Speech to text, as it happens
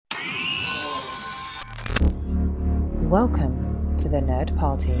Welcome to the Nerd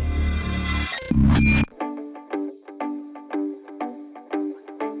Party.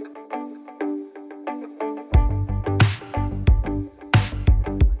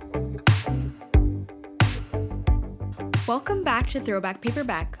 Welcome back to Throwback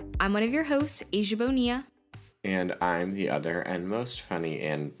Paperback. I'm one of your hosts, Asia Bonilla. And I'm the other and most funny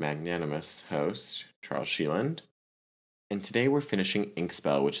and magnanimous host, Charles Sheeland. And today we're finishing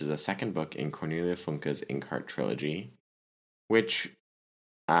Inkspell, which is the second book in Cornelia Funke's Inkheart trilogy, which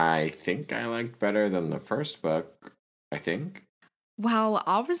I think I liked better than the first book, I think. Well,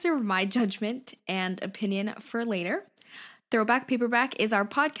 I'll reserve my judgment and opinion for later. Throwback Paperback is our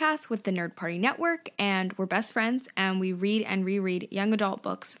podcast with the Nerd Party Network, and we're best friends, and we read and reread young adult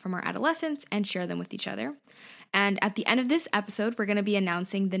books from our adolescence and share them with each other. And at the end of this episode, we're going to be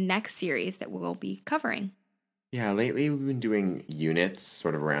announcing the next series that we'll be covering. Yeah, lately we've been doing units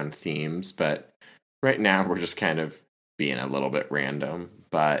sort of around themes, but right now we're just kind of being a little bit random.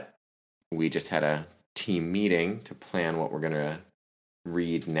 But we just had a team meeting to plan what we're going to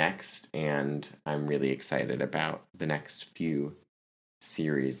read next, and I'm really excited about the next few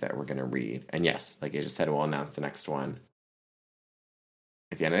series that we're going to read. And yes, like I just said, we'll announce the next one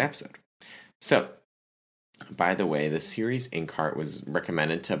at the end of the episode. So, by the way, the series Inkheart was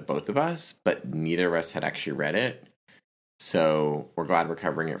recommended to both of us, but neither of us had actually read it. So we're glad we're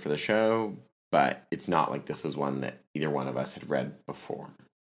covering it for the show, but it's not like this was one that either one of us had read before.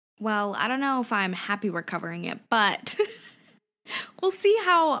 Well, I don't know if I'm happy we're covering it, but we'll see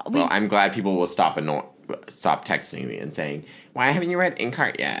how we... Well, I'm glad people will stop texting me and saying, why haven't you read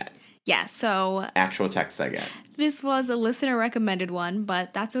Inkheart yet? Yeah, so... Actual texts I get. This was a listener-recommended one,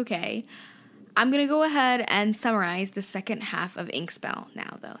 but that's okay. I'm going to go ahead and summarize the second half of Inkspell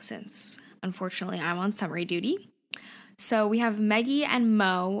now, though, since, unfortunately, I'm on summary duty. So we have Meggie and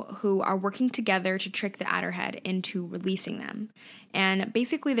Mo, who are working together to trick the Adderhead into releasing them. And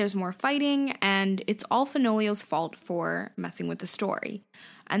basically, there's more fighting, and it's all Fenolio's fault for messing with the story.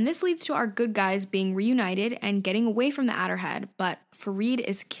 And this leads to our good guys being reunited and getting away from the Adderhead, but Farid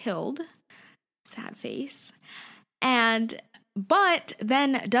is killed. Sad face. But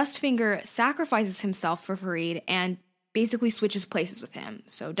then Dustfinger sacrifices himself for Farid and basically switches places with him.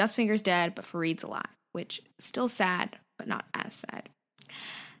 So Dustfinger's dead, but Farid's alive, which is still sad, but not as sad.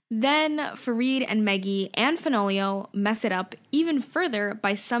 Then Farid and Meggie and Fenolio mess it up even further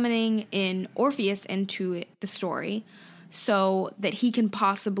by summoning in Orpheus into the story so that he can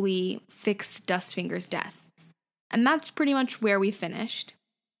possibly fix Dustfinger's death. And that's pretty much where we finished.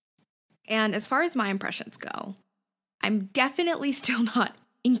 And as far as my impressions go, I'm definitely still not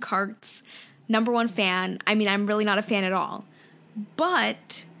Inkheart's number one fan. I mean, I'm really not a fan at all.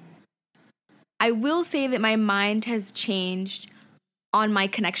 But I will say that my mind has changed on my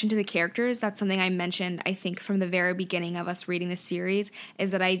connection to the characters. That's something I mentioned, I think, from the very beginning of us reading the series,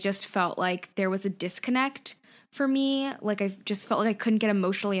 is that I just felt like there was a disconnect for me. Like, I just felt like I couldn't get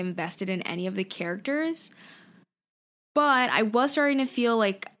emotionally invested in any of the characters. But I was starting to feel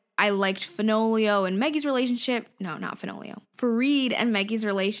like I liked Fenolio and Meggie's relationship. No, not Fenolio. Farid and Meggie's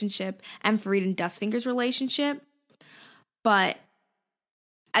relationship and Farid and Dustfinger's relationship. But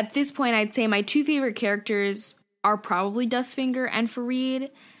at this point, I'd say my two favorite characters are probably Dustfinger and Farid.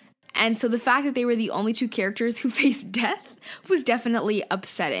 And so the fact that they were the only two characters who faced death was definitely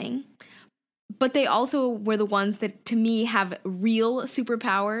upsetting. But they also were the ones that, to me, have real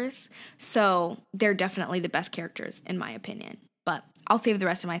superpowers. So they're definitely the best characters, in my opinion. But I'll save the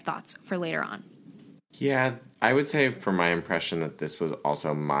rest of my thoughts for later on. Yeah, I would say for my impression that this was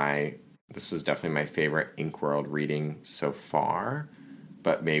definitely my favorite Inkworld reading so far.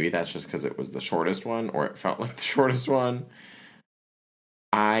 But maybe that's just because it was the shortest one, or it felt like the shortest one.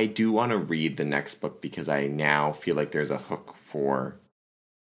 I do want to read the next book because I now feel like there's a hook for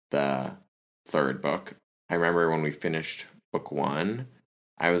the third book. I remember when we finished book one,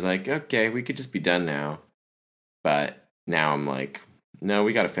 I was like, okay, we could just be done now. But now I'm like, no,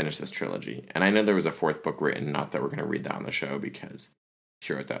 we got to finish this trilogy. And I know there was a fourth book written, not that we're going to read that on the show because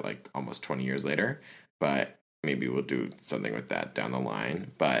she wrote that like almost 20 years later. But maybe we'll do something with that down the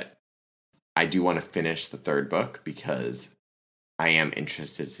line. But I do want to finish the third book because I am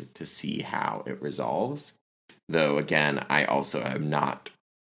interested to see how it resolves. Though, again, I also am not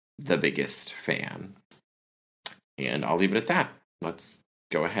the biggest fan. And I'll leave it at that. Let's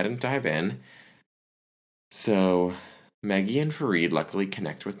go ahead and dive in. So Meggie and Farid luckily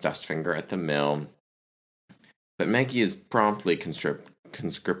connect with Dustfinger at the mill, but Meggie is promptly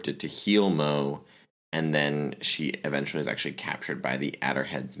conscripted to heal Mo, and then she eventually is actually captured by the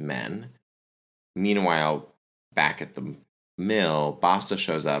Adderhead's men. Meanwhile, back at the mill, Basta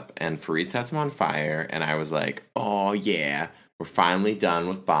shows up and Farid sets him on fire. And I was like, oh, yeah, we're finally done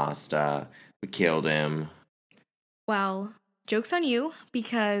with Basta. We killed him. Well, joke's on you,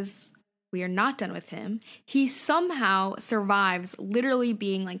 because we are not done with him. He somehow survives literally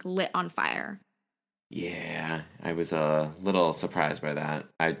being like lit on fire. Yeah, I was a little surprised by that.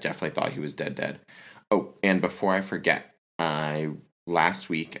 I definitely thought he was dead. Oh, and before I forget, last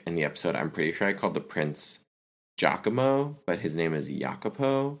week in the episode, I'm pretty sure I called the prince Giacomo, but his name is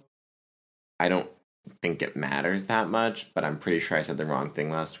Jacopo. I don't think it matters that much, but I'm pretty sure I said the wrong thing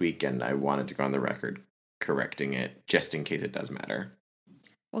last week, and I wanted to go on the record correcting it, just in case it does matter.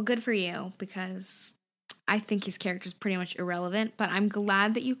 Well, good for you, because I think his character's pretty much irrelevant, but I'm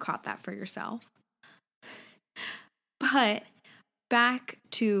glad that you caught that for yourself. But back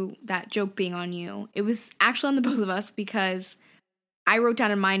to that joke being on you. It was actually on the both of us, because I wrote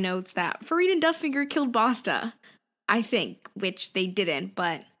down in my notes that Farid and Dustfinger killed Basta. I think, which they didn't,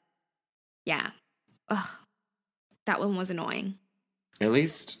 but yeah. Ugh. That one was annoying. At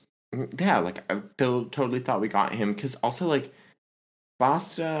least, yeah, like, I totally thought we got him, because also, like,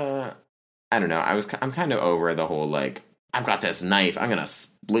 Basta, I don't know, I'm kind of over the whole, like, I've got this knife, I'm gonna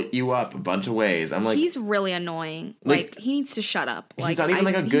split you up a bunch of ways. I'm like, he's really annoying. Like he needs to shut up. He's not even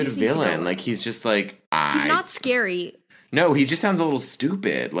like a good villain. Like, he's just like, he's not scary. No, he just sounds a little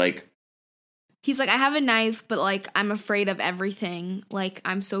stupid. Like, he's like, I have a knife, but like, I'm afraid of everything. Like,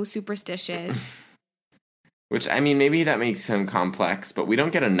 I'm so superstitious. Which, I mean, maybe that makes him complex, but we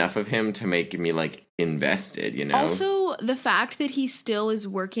don't get enough of him to make me, like, invested, you know? Also, the fact that he still is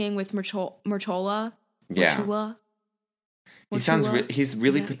working with Myrtola. Yeah. Myrtola. He's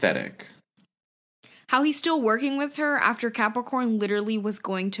really pathetic. How he's still working with her after Capricorn literally was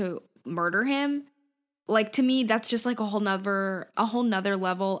going to murder him. Like, to me, that's just like a whole nother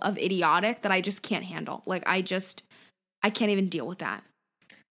level of idiotic that I just can't handle. Like, I can't even deal with that.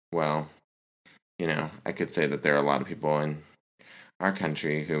 Well, you know, I could say that there are a lot of people in our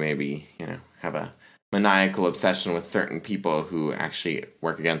country who maybe, you know, have a maniacal obsession with certain people who actually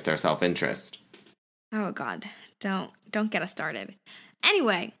work against their self-interest. Oh, God. Don't get us started.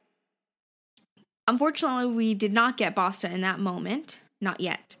 Anyway, unfortunately, we did not get Basta in that moment. Not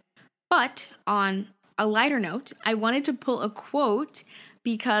yet. But on a lighter note, I wanted to pull a quote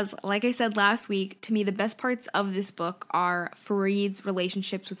because, like I said last week, to me, the best parts of this book are Farid's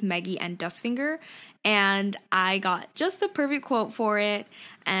relationships with Meggie and Dustfinger. And I got just the perfect quote for it.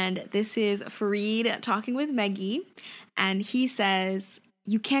 And this is Farid talking with Meggie. And he says,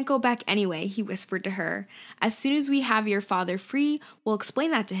 "You can't go back anyway," he whispered to her. "As soon as we have your father free, we'll explain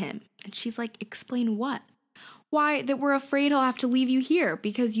that to him." And she's like, "Explain what?" "Why, that we're afraid he'll have to leave you here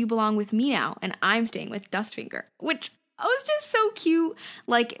because you belong with me now and I'm staying with Dustfinger." Which was just so cute.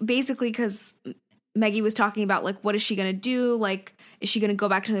 Like, basically, because Meggie was talking about, like, what is she going to do? Like, is she going to go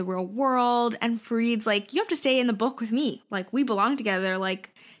back to the real world? And Farid's like, "You have to stay in the book with me. Like, we belong together.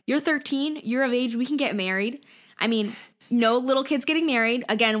 Like, you're 13, you're of age, we can get married." I mean, no little kids getting married.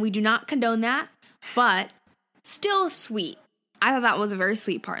 Again, we do not condone that, but still sweet. I thought that was a very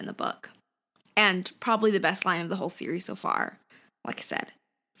sweet part in the book. And probably the best line of the whole series so far. Like I said,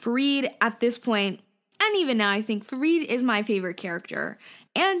 Farid at this point, and even now, I think Farid is my favorite character.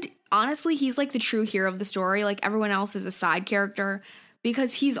 And honestly, he's like the true hero of the story. Like, everyone else is a side character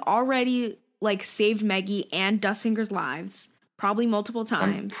because he's already like saved Meggie and Dustfinger's lives, probably multiple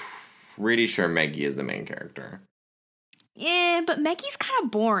times. I'm pretty sure Meggie is the main character. Yeah, but Meggie's kind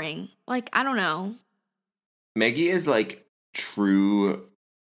of boring. Like, I don't know. Meggie is like true,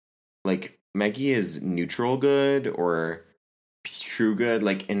 like, Meggie is neutral good or true good,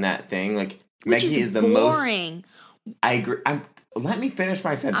 like, in that thing. Like, Which Meggie is the boring. most. I agree. Let me finish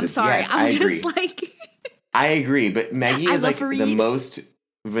my sentence. I'm sorry. Yes, I agree. just like. I agree, but Meggie is like Farid. the most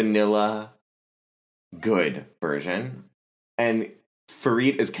vanilla good version, and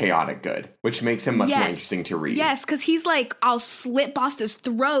Farid is chaotic good, which makes him much more interesting to read. Yes, because he's like, "I'll slit Basta's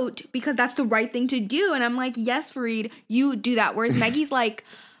throat because that's the right thing to do," and I'm like, "Yes, Farid, you do that." Whereas Meggie's like,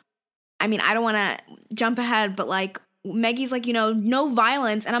 I mean, I don't want to jump ahead, but like, Meggie's like, you know, no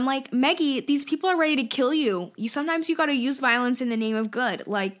violence. And I'm like, Meggie, these people are ready to kill you. Sometimes you got to use violence in the name of good.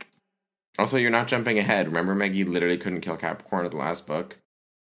 Like. Also, you're not jumping ahead. Remember, Meggie literally couldn't kill Capricorn at the last book?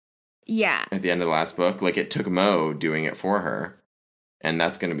 Yeah. At the end of the last book. Like, it took Mo doing it for her. And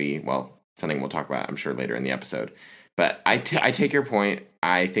that's going to be, well, something we'll talk about, I'm sure, later in the episode. But I take your point.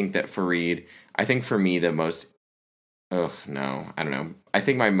 I think that Farid, I think for me, the most. Ugh, no, I don't know. I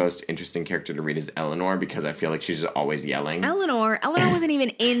think my most interesting character to read is Eleanor because I feel like she's just always yelling. Eleanor wasn't even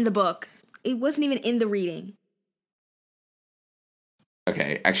in the book. It wasn't even in the reading.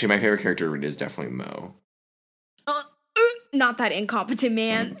 Okay, actually, my favorite character to read is definitely Mo. not that incompetent,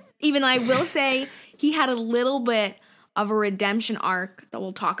 man. Even though I will say he had a little bit of a redemption arc that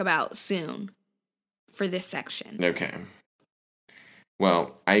we'll talk about soon for this section. Okay.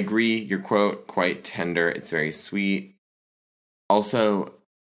 Well, I agree. Your quote, quite tender. It's very sweet. Also,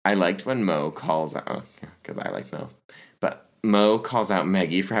 I liked when Mo calls out, because I like Mo, but Mo calls out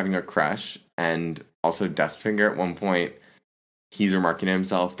Maggie for having a crush, and also Dustfinger at one point, he's remarking to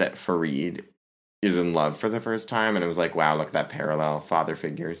himself that Farid is in love for the first time, and it was like, wow, look at that parallel, father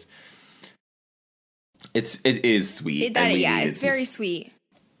figures. It is sweet. It's very sweet.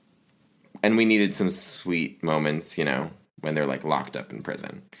 And we needed some sweet moments, when they're like locked up in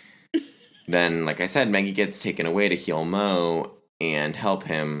prison. Then, like I said, Maggie gets taken away to heal Mo and help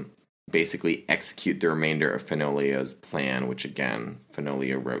him basically execute the remainder of Fenolio's plan, which again,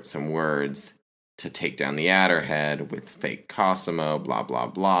 Fenolio wrote some words to take down the Adderhead with fake Cosimo, blah, blah,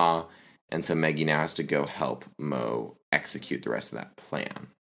 blah. And so Maggie now has to go help Mo execute the rest of that plan.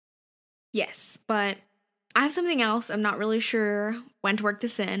 Yes, but I have something else. I'm not really sure when to work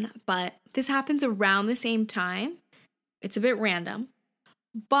this in, but this happens around the same time. It's a bit random.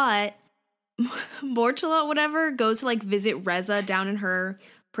 But Mortula, whatever, goes to like visit Reza down in her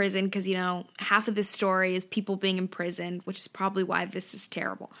prison because, half of this story is people being imprisoned, which is probably why this is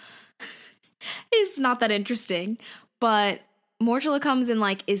terrible. It's not that interesting. But Mortula comes and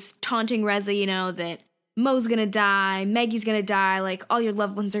like is taunting Reza, that Mo's gonna die, Maggie's gonna die, like all your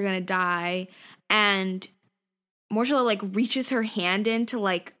loved ones are gonna die. And Mortula like reaches her hand in to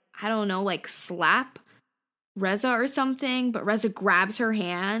like, I don't know, like slap Reza or something, but Reza grabs her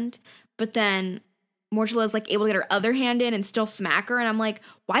hand, but then Mortula is like able to get her other hand in and still smack her, and I'm like,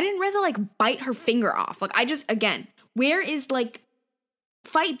 why didn't Reza like bite her finger off? Like, again, where is like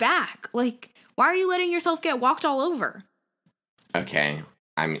fight back? Like, why are you letting yourself get walked all over? Okay,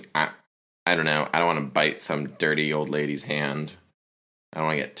 I mean, I don't know. I don't want to bite some dirty old lady's hand. I don't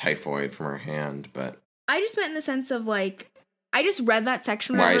want to get typhoid from her hand, but I just meant in the sense of like, I just read that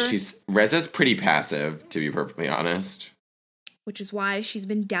section. Why Reza's pretty passive, to be perfectly honest. Which is why she's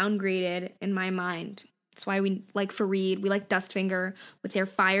been downgraded in my mind. That's why we like Farid, we like Dustfinger with their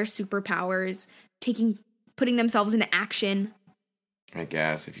fire superpowers, putting themselves into action. I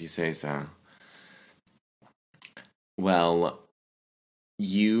guess, if you say so. Well,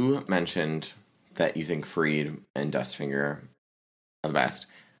 you mentioned that you think Farid and Dustfinger are the best.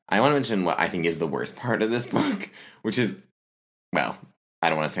 I want to mention what I think is the worst part of this book, which is, well, I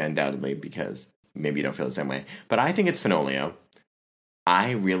don't want to say undoubtedly because maybe you don't feel the same way, but I think it's Fenolio.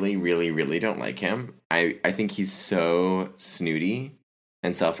 I really, really, really don't like him. I think he's so snooty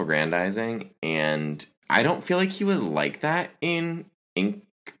and self-aggrandizing, and I don't feel like he was like that in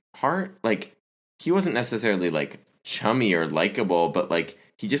Inkheart. Like, he wasn't necessarily, like, chummy or likable, but, like,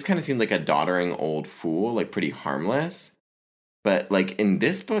 he just kind of seemed like a doddering old fool, like, pretty harmless. But, like, in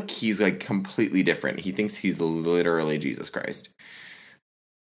this book, he's, like, completely different. He thinks he's literally Jesus Christ.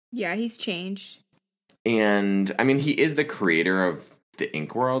 Yeah, he's changed. And, I mean, he is the creator of the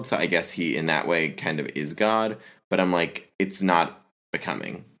Ink world, so I guess he, in that way, kind of is God. But I'm like, it's not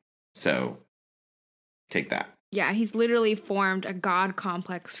becoming. So, take that. Yeah, he's literally formed a God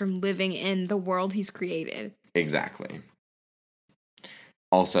complex from living in the world he's created. Exactly.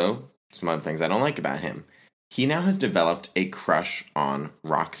 Also, some other things I don't like about him. He now has developed a crush on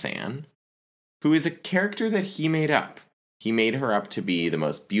Roxanne, who is a character that he made up. He made her up to be the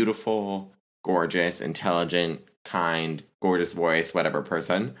most beautiful, gorgeous, intelligent, kind, gorgeous voice, whatever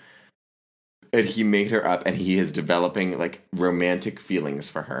person. And he made her up, and he is developing, like, romantic feelings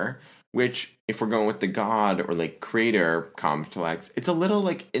for her, which, if we're going with the god or, like, creator complex, it's a little,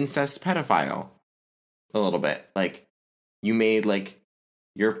 like, incest pedophile. A little bit. Like, you made, like,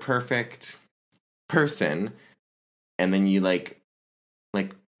 your perfect person, and then you like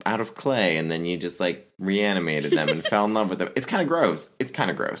out of clay, and then you just like reanimated them and fell in love with them. It's kind of gross.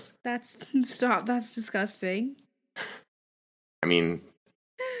 That's disgusting. I mean,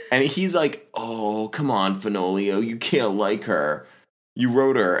 and he's like, oh, come on, Fenolio, you can't like her. You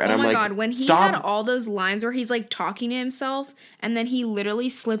wrote her. And I'm like, oh my God, when he had all those lines where he's like talking to himself, and then he literally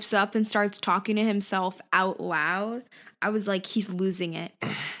slips up and starts talking to himself out loud, I was like, he's losing it.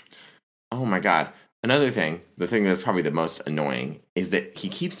 Oh my God. Another thing, the thing that's probably the most annoying, is that he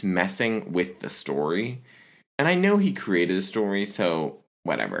keeps messing with the story. And I know he created the story, so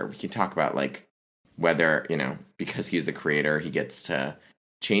whatever. We can talk about, like, whether, because he's the creator, he gets to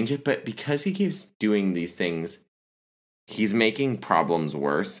change it. But because he keeps doing these things, he's making problems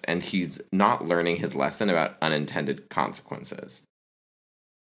worse, and he's not learning his lesson about unintended consequences.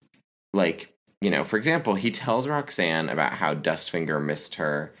 Like, for example, he tells Roxanne about how Dustfinger missed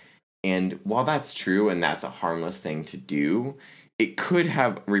her, And while that's true and that's a harmless thing to do, it could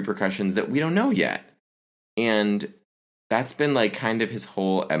have repercussions that we don't know yet. And that's been like kind of his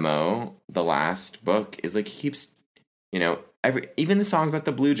whole MO. The last book is like he keeps, even the songs about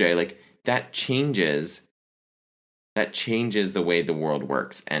the Blue Jay, like that changes the way the world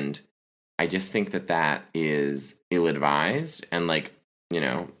works. And I just think that is ill-advised. And like,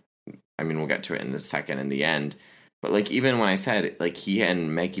 we'll get to it in a second in the end. But like, even when I said like he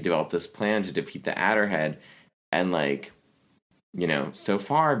and Maggie developed this plan to defeat the Adderhead, and like, so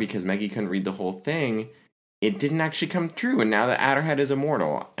far because Maggie couldn't read the whole thing, it didn't actually come true. And now the Adderhead is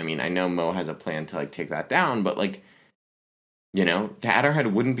immortal. I mean, I know Mo has a plan to like take that down, but like, the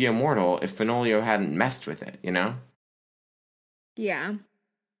Adderhead wouldn't be immortal if Fenolio hadn't messed with it, Yeah.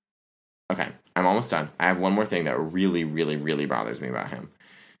 Okay, I'm almost done. I have one more thing that really, really, really bothers me about him.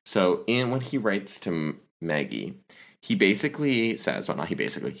 So when he writes to Maggie, he basically says,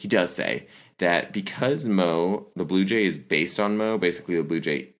 he does say that because Mo, the Blue Jay is based on Mo, basically the Blue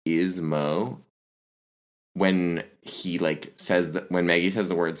Jay is Mo, when he like says that, when Maggie says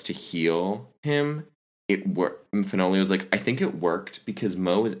the words to heal him, Fenolio's like, I think it worked because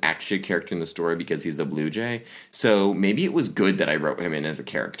Mo is actually a character in the story because he's the Blue Jay. So maybe it was good that I wrote him in as a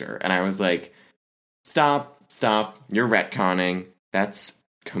character. And I was like, stop, you're retconning. That's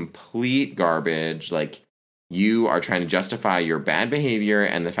complete garbage. Like, you are trying to justify your bad behavior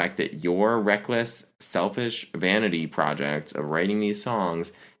and the fact that your reckless, selfish vanity projects of writing these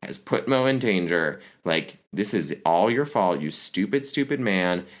songs has put Mo in danger. Like, this is all your fault, you stupid, stupid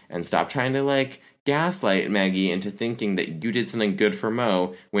man. And stop trying to, like, gaslight Maggie into thinking that you did something good for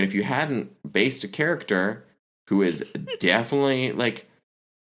Mo, when if you hadn't based a character who is definitely, like,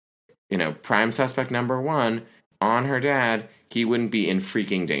 prime suspect number one on her dad, he wouldn't be in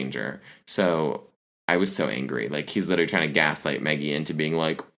freaking danger. So I was so angry. Like, he's literally trying to gaslight Maggie into being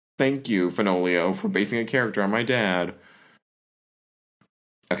like, thank you, Fenolio, for basing a character on my dad.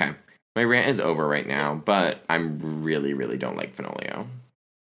 Okay, my rant is over right now, but I really, really don't like Fenolio.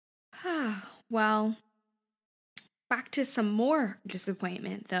 Well, back to some more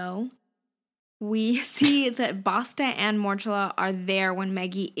disappointment, though. We see that Basta and Mortula are there when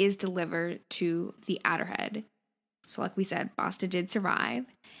Maggie is delivered to the Adderhead. So like we said, Basta did survive.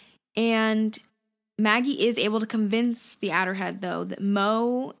 And Maggie is able to convince the Adderhead, though, that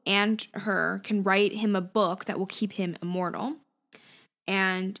Mo and her can write him a book that will keep him immortal.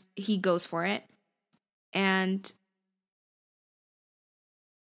 And he goes for it. And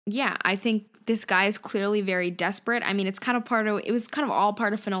yeah, I think this guy is clearly very desperate. I mean, it was kind of all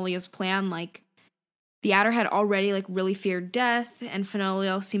part of Fenolio's plan. Like, the Adderhead already, like, really feared death, and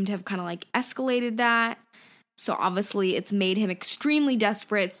Fenolio seemed to have kind of, like, escalated that. So, obviously, it's made him extremely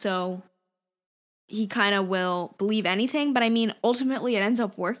desperate, so he kind of will believe anything. But, I mean, ultimately, it ends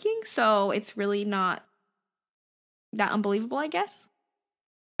up working, so it's really not that unbelievable, I guess.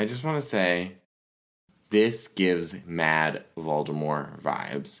 I just want to say, this gives mad Voldemort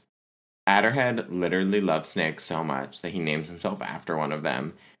vibes. Adderhead literally loves snakes so much that he names himself after one of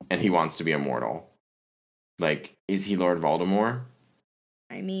them, and he wants to be immortal. Like, is he Lord Voldemort?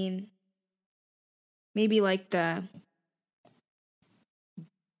 I mean, maybe like the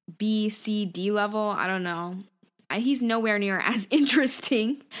B, C, D level. I don't know. He's nowhere near as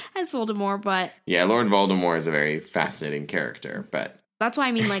interesting as Voldemort, but yeah, Lord Voldemort is a very fascinating character, but that's why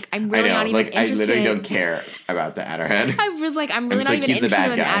I mean, like, I'm really not even interested. I literally don't care about the Adderhead. I was like, I'm really not even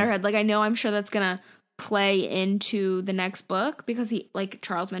interested in the Adderhead. Like, I know, I'm sure that's gonna play into the next book because he, like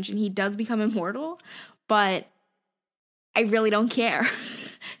Charles mentioned, he does become immortal, but I really don't care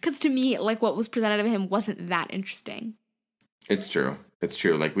because to me, like, what was presented of him wasn't that interesting. It's true.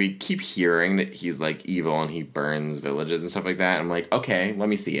 Like, we keep hearing that he's like evil and he burns villages and stuff like that. I'm like, okay, let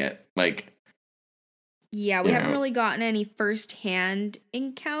me see it. Like. Yeah, we haven't really gotten any first-hand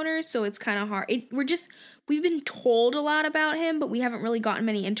encounters, so it's kind of hard. We've been told a lot about him, but we haven't really gotten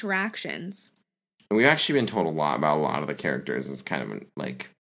many interactions. We've actually been told a lot about a lot of the characters. It's kind of like,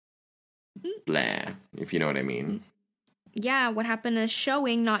 blah, if you know what I mean. Yeah, what happened is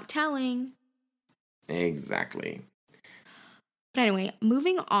showing, not telling. Exactly. But anyway,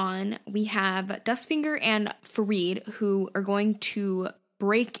 moving on, we have Dustfinger and Farid, who are going to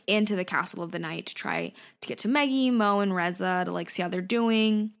break into the Castle of the Night to try to get to Maggie, Mo, and Reza to, like, see how they're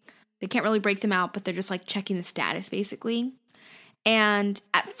doing. They can't really break them out, but they're just, like, checking the status, basically. And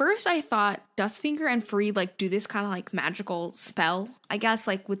at first I thought Dustfinger and Farid, like, do this kind of, like, magical spell, I guess,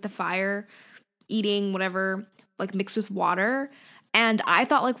 like, with the fire, eating, whatever, like, mixed with water. And I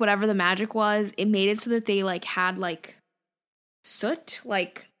thought, like, whatever the magic was, it made it so that they, like, had, like, soot,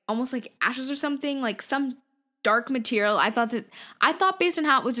 like, almost like ashes or something, like, some dark material. I thought based on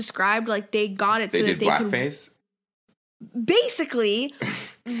how it was described, like they got it so that they blackface? Basically,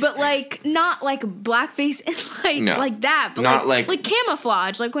 but like not like blackface and like that, but not like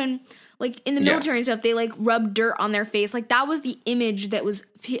camouflage, like when like in the military and stuff they like rub dirt on their face. Like that was the image that was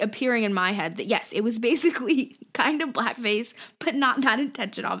appearing in my head. That yes, it was basically kind of blackface, but not that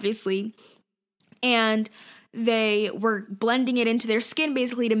intention, obviously. And they were blending it into their skin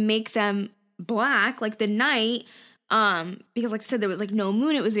basically to make them black, like the night. Because like I said, there was like no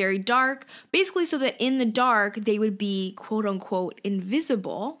moon, it was very dark, basically so that in the dark they would be quote unquote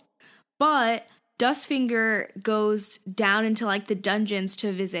invisible. But Dustfinger goes down into like the dungeons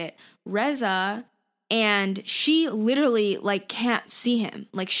to visit Reza, and she literally like can't see him.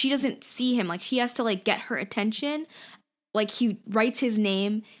 Like she doesn't see him. Like he has to like get her attention. Like he writes his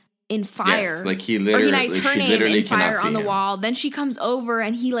name in fire. Yes, like he writes her name in fire on the wall. Then she comes over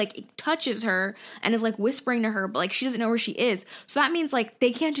and he like touches her and is like whispering to her, but like she doesn't know where she is. So that means like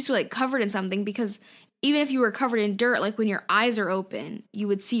they can't just be like covered in something, because even if you were covered in dirt, like when your eyes are open, you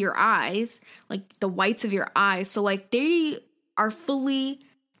would see your eyes, like the whites of your eyes. So like they are fully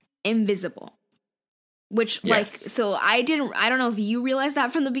invisible. Which like, so I don't know if you realized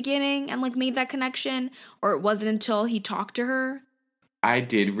that from the beginning and like made that connection, or it wasn't until he talked to her. I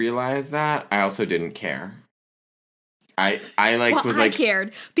did realize that. I also didn't care. I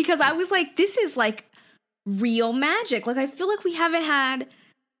cared because I was like, this is like real magic. Like I feel like we haven't had.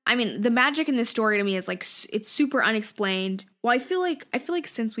 I mean, the magic in this story to me is like it's super unexplained. Well, I feel like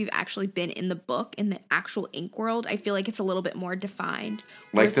since we've actually been in the book, in the actual ink world, I feel like it's a little bit more defined.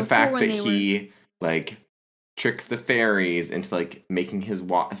 Like the fact that he like tricks the fairies into like making his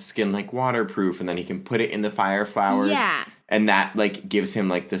skin like waterproof, and then he can put it in the fire flowers. Yeah. And that, like, gives him,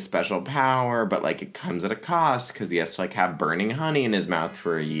 like, this special power, but, like, it comes at a cost because he has to, like, have burning honey in his mouth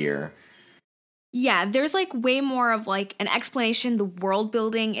for a year. Yeah, there's, like, way more of, like, an explanation. The world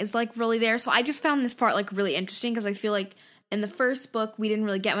building is, like, really there. So I just found this part, like, really interesting because I feel like in the first book, we didn't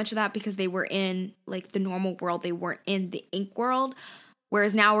really get much of that because they were in, like, the normal world. They weren't in the ink world.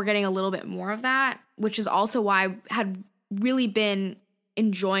 Whereas now we're getting a little bit more of that, which is also why I had really been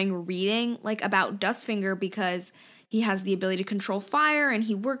enjoying reading, like, about Dustfinger, because he has the ability to control fire, and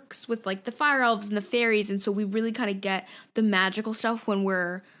he works with, like, the fire elves and the fairies, and so we really kind of get the magical stuff when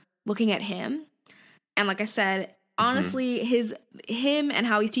we're looking at him. And like I said, honestly, him and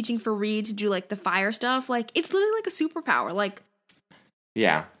how he's teaching Farid to do, like, the fire stuff, like, it's literally like a superpower. Like,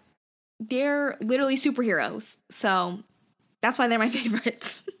 yeah. They're literally superheroes, so that's why they're my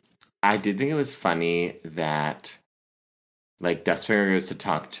favorites. I did think it was funny that, like, Dustfinger goes to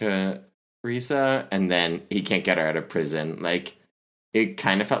talk to Risa, and then he can't get her out of prison. Like, it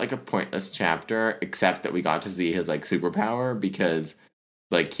kind of felt like a pointless chapter, except that we got to see his, like, superpower, because,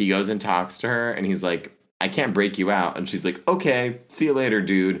 like, he goes and talks to her, and he's like, I can't break you out. And she's like, okay, see you later,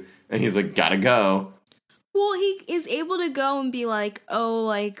 dude. And he's like, gotta go. Well, he is able to go and be like, oh,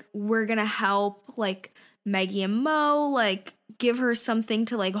 like, we're gonna help, like, Maggie and Mo, like, give her something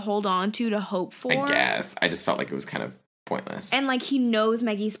to, like, hold on to hope for. I guess. I just felt like it was kind of pointless. And, like, he knows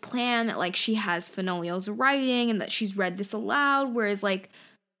Maggie's plan, that, like, she has Fenolio's writing and that she's read this aloud, whereas, like,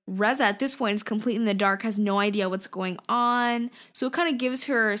 Reza at this point is completely in the dark, has no idea what's going on, so it kind of gives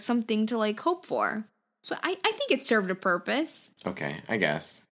her something to, like, hope for. So I think it served a purpose. Okay, I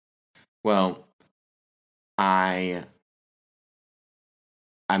guess. Well, I'm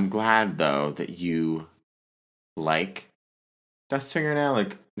glad, though, that you like Dustfinger now,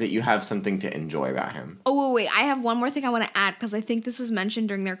 like, that you have something to enjoy about him. Oh, wait, I have one more thing I want to add, because I think this was mentioned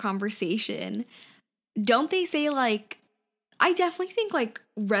during their conversation. Don't they say, like, I definitely think, like,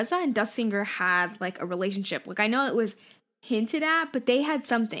 Reza and Dustfinger had, like, a relationship. Like, I know it was hinted at, but they had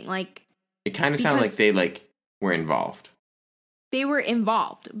something, like... It kind of sounded like they, like, were involved. They were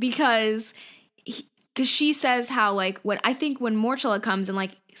involved, because she says how, like, when Morchella comes and,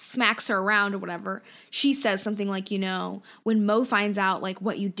 like, smacks her around or whatever, she says something like, you know, when Mo finds out, like,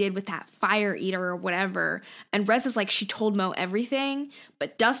 what you did with that fire eater or whatever, and Reza's like, she told Mo everything,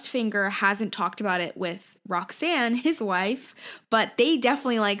 but Dustfinger hasn't talked about it with Roxanne, his wife, but they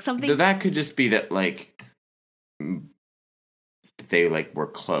definitely, like, something... That could just be that, like, they, like, were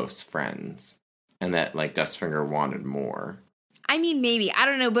close friends, and that, like, Dustfinger wanted more. I mean, maybe. I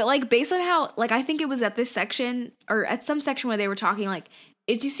don't know. But, like, based on how, like, I think it was at this section, or at some section where they were talking, like,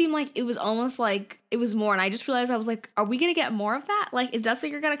 it just seemed like it was almost like it was more. And I just realized, I was like, are we going to get more of that? Like, is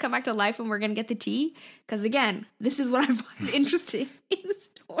Dustfinger going to come back to life and we're going to get the tea? Because, again, this is what I find interesting in the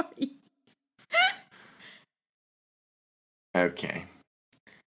story. Okay.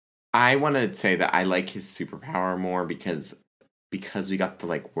 I want to say that I like his superpower more because we got the,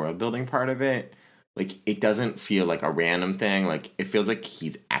 like, world building part of it. like, it doesn't feel like a random thing. Like, it feels like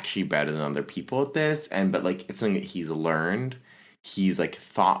he's actually better than other people at this. But, like, it's something that he's learned. He's, like,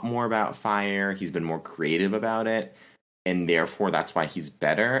 thought more about fire. He's been more creative about it. And therefore, that's why he's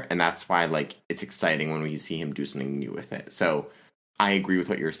better. And that's why, like, it's exciting when we see him do something new with it. So I agree with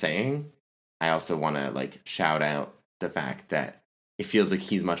what you're saying. I also want to, like, shout out the fact that it feels like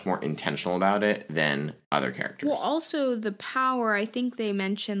he's much more intentional about it than other characters. Well, also the power, I think they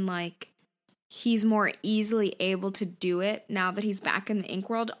mentioned, like, he's more easily able to do it now that he's back in the ink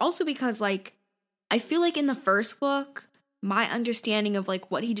world. Also because, like, I feel like in the first book, my understanding of, like,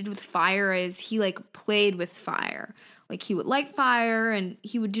 what he did with fire is he, like, played with fire. Like, he would light fire and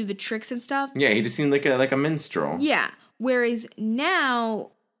he would do the tricks and stuff. Yeah, he just seemed like a minstrel. Yeah. Whereas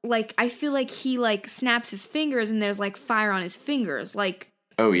now, like, I feel like he, like, snaps his fingers and there's, like, fire on his fingers. Like,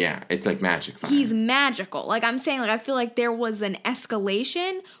 oh, yeah. It's like magic fire. he's magical. Like, I'm saying, like, I feel like there was an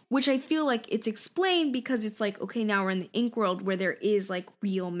escalation, which I feel like it's explained because it's like, okay, now we're in the ink world where there is, like,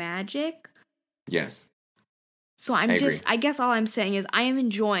 real magic. Yes. So I guess all I'm saying is I am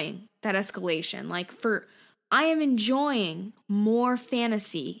enjoying that escalation. Like, I am enjoying more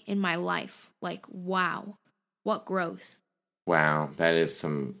fantasy in my life. Like, wow, what growth. Wow, that is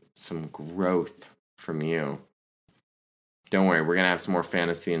some growth from you. Don't worry, we're going to have some more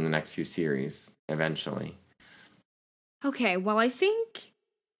fantasy in the next few series, eventually. Okay, well, I think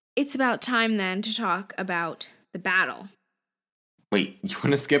it's about time then to talk about the battle. Wait, you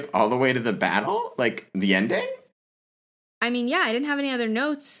want to skip all the way to the battle? Like, the ending? I mean, yeah, I didn't have any other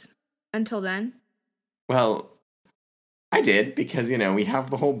notes until then. Well, I did, because, you know, we have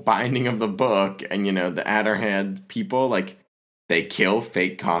the whole binding of the book, and, you know, the Adderhead people, like, they kill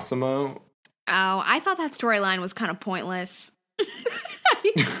fake Cosimo. Oh, I thought that storyline was kind of pointless.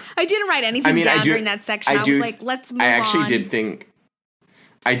 I didn't write anything down during that section. I was like, let's move on. I actually did think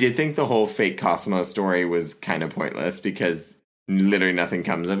the whole fake Cosimo story was kind of pointless, because literally nothing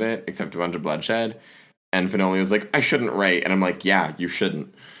comes of it except a bunch of bloodshed. And Fenolia was like, I shouldn't write. And I'm like, yeah, you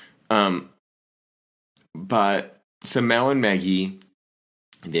shouldn't. But so Mel and Maggie,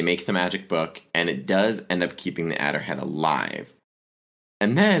 they make the magic book, and it does end up keeping the Adderhead alive.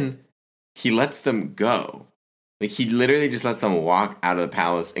 And then he lets them go. Like, he literally just lets them walk out of the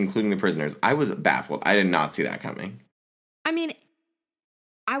palace, including the prisoners. I was baffled. I did not see that coming. I mean,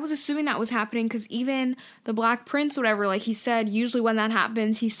 I was assuming that was happening because even the Black Prince, whatever, like he said, usually when that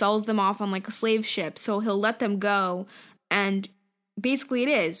happens, he sells them off on, like, a slave ship. So he'll let them go. And basically it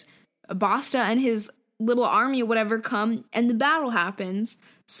is. Basta and his little army or whatever come, and the battle happens.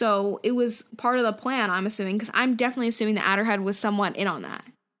 So it was part of the plan, I'm assuming, because I'm definitely assuming the Adderhead was somewhat in on that.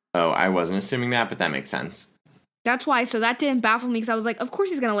 Oh, I wasn't assuming that, but that makes sense. That's why, so that didn't baffle me, because I was like, of course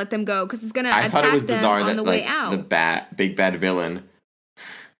he's going to let them go, because he's going to attack them on the way out. The big bad villain.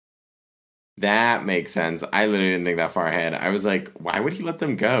 That makes sense. I literally didn't think that far ahead. I was like, why would he let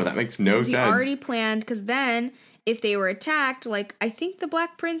them go? That makes no sense. He already planned, because then, if they were attacked, like, I think the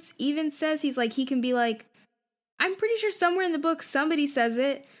Black Prince even says, he's like, he can be like, I'm pretty sure somewhere in the book somebody says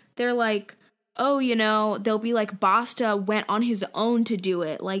it. They're like, oh, you know, they'll be like, Basta went on his own to do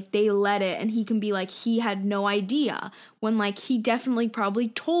it. Like, they let it. And he can be like, he had no idea. When, like, he definitely probably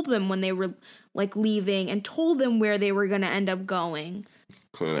told them when they were, like, leaving and told them where they were going to end up going.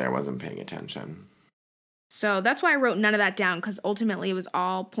 Clearly, I wasn't paying attention. So that's why I wrote none of that down, because ultimately it was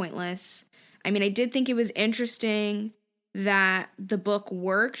all pointless. I mean, I did think it was interesting that the book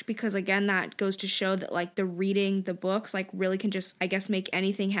worked, because, again, that goes to show that, like, the reading the books, like, really can just, I guess, make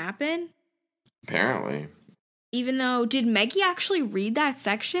anything happen. Apparently. Even though, did Maggie actually read that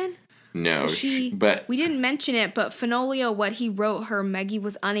section? No, but we didn't mention it, but Fenolia, what he wrote her, Maggie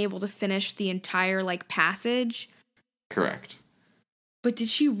was unable to finish the entire, like, passage. Correct. But did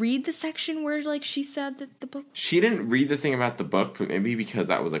she read the section where, like, she said that the book... She didn't read the thing about the book, but maybe because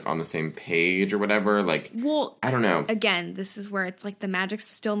that was, like, on the same page or whatever, like... Well, I don't know. Again, this is where it's, like, the magic's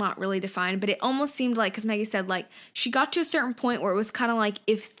still not really defined, but it almost seemed like, because Maggie said, like, she got to a certain point where it was kind of like,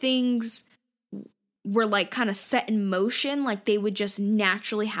 if things were, like, kind of set in motion, like, they would just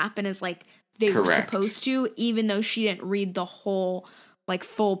naturally happen as, like, they were supposed to, even though she didn't read the whole, like,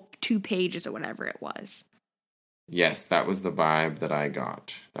 full 2 pages or whatever it was. Yes, that was the vibe that I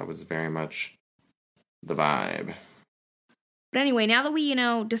got. That was very much the vibe. But anyway, now that we, you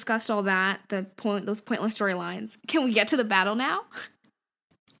know, discussed all that, those pointless storylines, can we get to the battle now?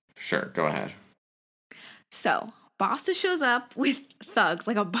 Sure, go ahead. So, Basta shows up with thugs,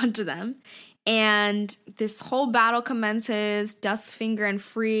 like a bunch of them, and this whole battle commences. Dustfinger and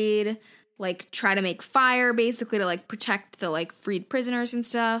Freed, like, try to make fire, basically, to, like, protect the, like, freed prisoners and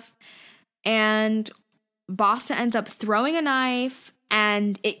stuff. And Basta ends up throwing a knife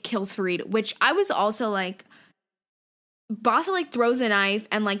and it kills Farid, which I was also like, Basta like throws a knife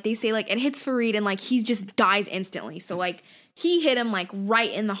and like they say like it hits Farid and like he just dies instantly. So like he hit him like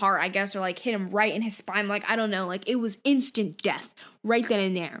right in the heart, I guess, or like hit him right in his spine. Like, I don't know, like it was instant death right then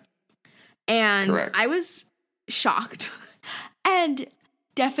and there. And Correct. I was shocked and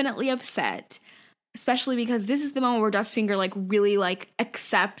definitely upset, especially because this is the moment where Dustfinger like really like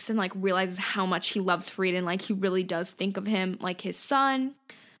accepts and like realizes how much he loves Farid, and like he really does think of him like his son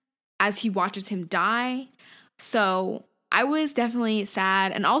as he watches him die. So I was definitely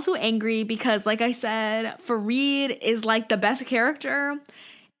sad and also angry because, like I said, Farid is like the best character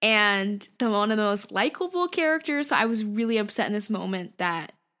and one of the most likable characters. So I was really upset in this moment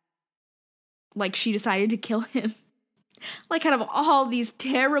that like she decided to kill him. Like, out of all these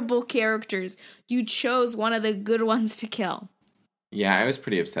terrible characters, you chose one of the good ones to kill. Yeah, I was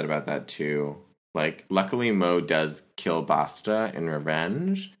pretty upset about that too. Like, luckily Mo does kill Basta in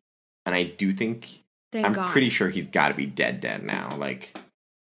revenge, and I do think I'm pretty sure he's got to be dead now. Like,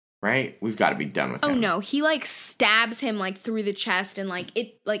 right? We've got to be done with him. Oh no, he like stabs him like through the chest, and like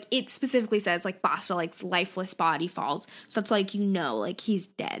it specifically says like Basta like's lifeless body falls. So it's like, you know, like he's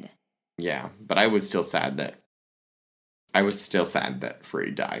dead. Yeah, but I was still sad that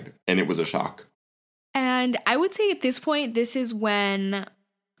Farid died, and it was a shock. And I would say at this point, this is when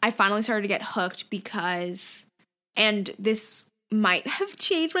I finally started to get hooked because, and this might have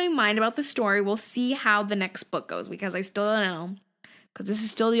changed my mind about the story. We'll see how the next book goes because I still don't know, because this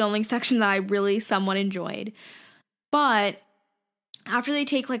is still the only section that I really somewhat enjoyed. But after they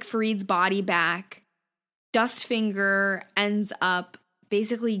take like Farid's body back, Dustfinger ends up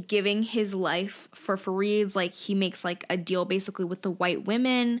basically giving his life for Farid's. Like, he makes like a deal basically with the white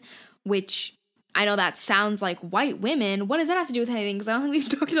women, which I know that sounds like white women. What does that have to do with anything? Because I don't think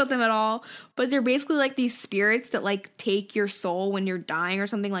we've talked about them at all. But they're basically like these spirits that like take your soul when you're dying or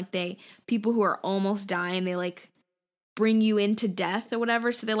something. Like people who are almost dying, they like bring you into death or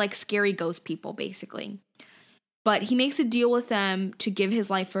whatever. So they're like scary ghost people basically. But he makes a deal with them to give his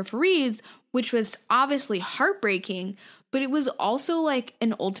life for Farid's, which was obviously heartbreaking. But it was also like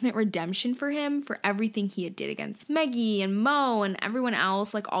an ultimate redemption for him for everything he had did against Meggie and Mo and everyone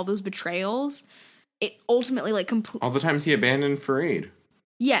else, like all those betrayals. It ultimately like all the times he abandoned Farid.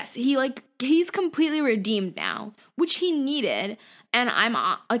 Yes, he's completely redeemed now, which he needed. And I'm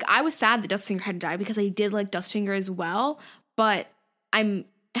like, I was sad that Dustfinger had died because I did like Dustfinger as well. But I'm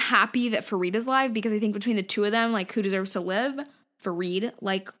happy that Farid is alive because I think between the two of them, like, who deserves to live? Farid.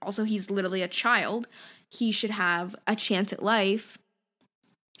 Like, also he's literally a child. He should have a chance at life.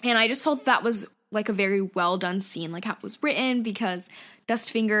 And I just felt that was like a very well done scene, like how it was written, because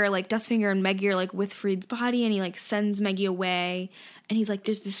Dustfinger and Meggie are like with Farid's body, and he like sends Meggie away, and he's like,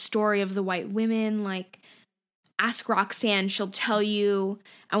 there's this story of the white women, like, ask Roxanne, she'll tell you.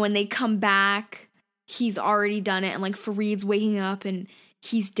 And when they come back, he's already done it, and like Farid's waking up and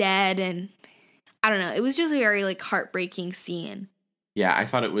he's dead, and I don't know, it was just a very like heartbreaking scene. Yeah, I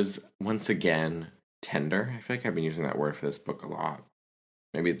thought it was once again tender. I feel like I've been using that word for this book a lot.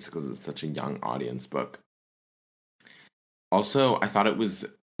 Maybe it's because it's such a young audience book. Also, I thought it was,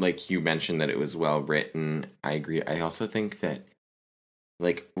 like you mentioned, that it was well written. I agree. I also think that,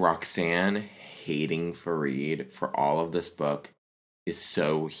 like, Roxanne hating Farid for all of this book is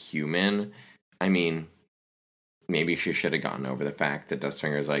so human. I mean, maybe she should have gotten over the fact that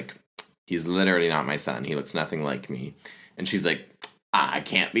Dustfinger's like, he's literally not my son. He looks nothing like me. And she's like, I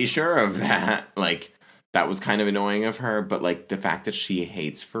can't be sure of that. Like, that was kind of annoying of her, but like the fact that she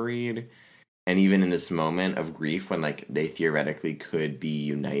hates Farid, and even in this moment of grief when like they theoretically could be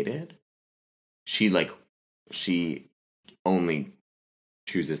united, she only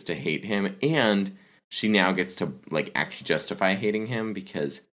chooses to hate him, and she now gets to like actually justify hating him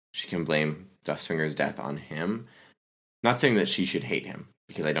because she can blame Dustfinger's death on him. Not saying that she should hate him,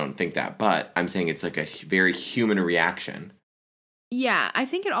 because I don't think that, but I'm saying it's like a very human reaction. Yeah, I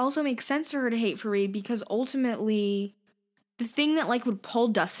think it also makes sense for her to hate Farid because ultimately the thing that like would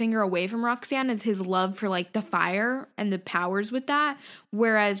pull Dustfinger away from Roxanne is his love for like the fire and the powers with that,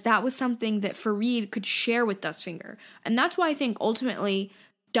 whereas that was something that Farid could share with Dustfinger. And that's why I think ultimately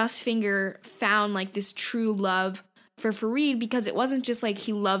Dustfinger found like this true love for Farid, because it wasn't just like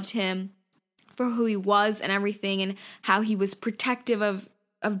he loved him for who he was and everything and how he was protective of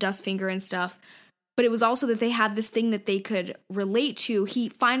Dustfinger and stuff, but it was also that they had this thing that they could relate to. He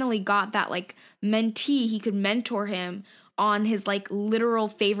finally got that like mentee. He could mentor him on his like literal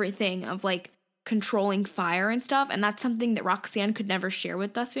favorite thing of like controlling fire and stuff. And that's something that Roxanne could never share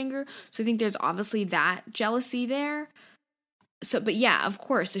with Dustfinger. So I think there's obviously that jealousy there. So, but yeah, of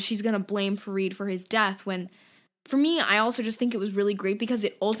course, so she's going to blame Farid for his death when for me, I also just think it was really great because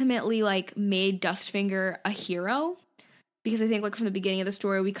it ultimately, like, made Dustfinger a hero. Because I think, like, from the beginning of the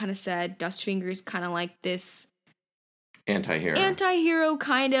story, we kind of said Dustfinger is kind of like this anti-hero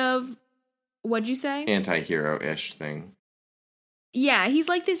kind of, what'd you say? Anti-hero-ish thing. Yeah, he's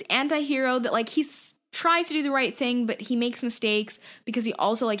like this anti-hero that, like, tries to do the right thing, but he makes mistakes because he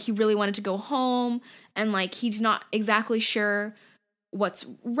also, like, he really wanted to go home, and, like, he's not exactly sure what's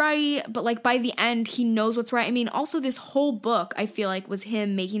right, but, like, by the end, he knows what's right. I mean, also, this whole book, I feel like, was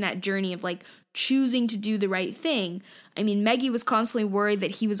him making that journey of, like, choosing to do the right thing. I mean, Meggie was constantly worried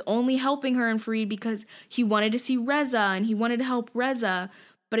that he was only helping her and Fareed because he wanted to see Reza and he wanted to help Reza.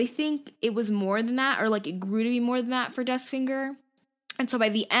 But I think it was more than that, or like it grew to be more than that for Dustfinger. And so by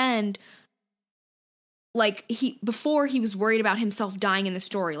the end, like before he was worried about himself dying in the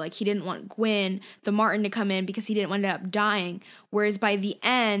story. Like he didn't want Gwyn, the Martin, to come in because he didn't want to end up dying. Whereas by the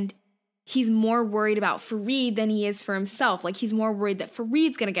end, he's more worried about Fareed than he is for himself. Like, he's more worried that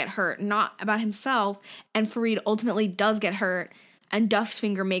Fareed's going to get hurt, not about himself. And Fareed ultimately does get hurt. And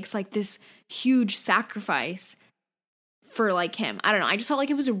Dustfinger makes, like, this huge sacrifice for, like, him. I don't know. I just felt like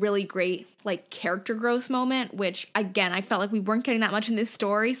it was a really great, like, character growth moment, which, again, I felt like we weren't getting that much in this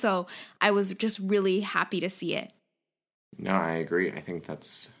story. So I was just really happy to see it. No, I agree. I think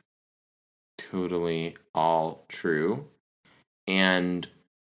that's totally all true. And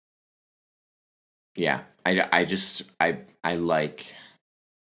yeah, I like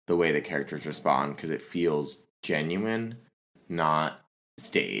the way the characters respond because it feels genuine, not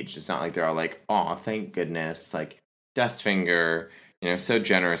staged. It's not like they're all like, "Oh, thank goodness!" Like Dustfinger, so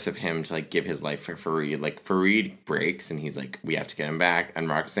generous of him to like give his life for Fareed. Like Fareed breaks and he's like, "We have to get him back," and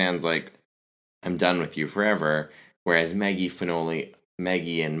Roxanne's like, "I'm done with you forever." Whereas Maggie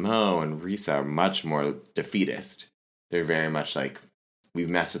and Mo and Risa are much more defeatist. They're very much like, we've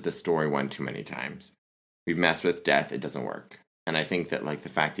messed with this story one too many times. We've messed with death. It doesn't work. And I think that like the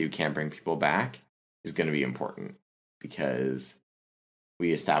fact that you can't bring people back is going to be important because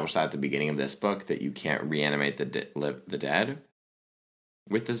we established that at the beginning of this book that you can't reanimate the dead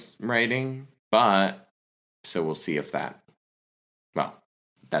with this writing. But so we'll see if that. Well,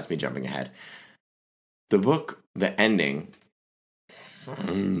 that's me jumping ahead. The book, the ending.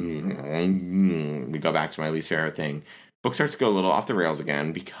 We go back to my least favorite thing. Book starts to go a little off the rails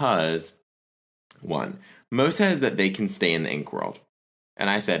again because, one, Mo says that they can stay in the ink world. And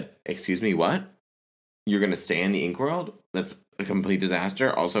I said, excuse me, what? You're going to stay in the ink world? That's a complete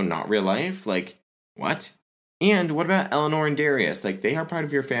disaster. Also not real life? Like, what? And what about Eleanor and Darius? Like, they are part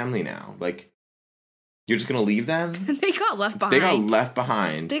of your family now. Like, you're just going to leave them? They got left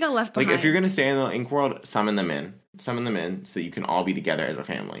behind. Like, if you're going to stay in the ink world, summon them in. Summon them in so you can all be together as a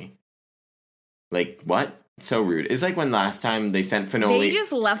family. Like, what? So rude. It's like when last time they sent Finoli. They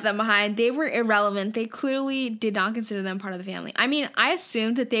just left them behind. They were irrelevant. They clearly did not consider them part of the family. I mean, I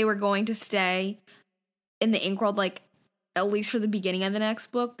assumed that they were going to stay in the ink world, like, at least for the beginning of the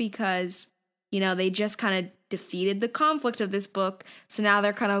next book because, they just kind of defeated the conflict of this book. So now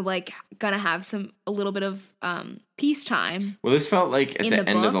they're kind of, like, going to have a little bit of peacetime. Well, this felt like at the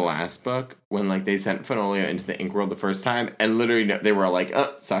end of the last book when, like, they sent Fenolia into the ink world the first time and literally they were all like,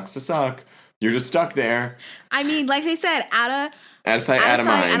 sucks to suck. You're just stuck there. I mean, like they said, out of sight, out of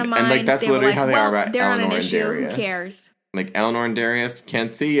mind. And, like, that's literally how they are about Eleanor and Darius. Who cares? Like, Eleanor and Darius,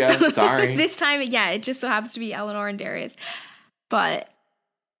 can't see ya. Sorry. This time, it just so happens to be Eleanor and Darius. But,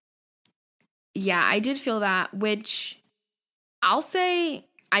 yeah, I did feel that, which I'll say,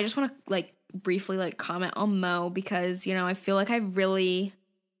 I just want to, like, briefly, like, comment on Mo because, I feel like I've really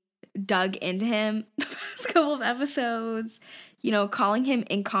dug into him the past couple of episodes, calling him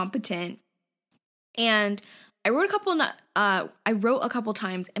incompetent. And I wrote a couple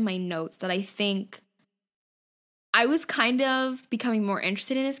times in my notes that I think I was kind of becoming more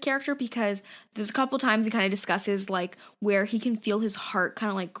interested in his character because there's a couple times he kind of discusses like where he can feel his heart kind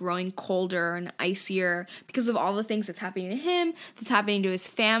of like growing colder and icier because of all the things that's happening to him, that's happening to his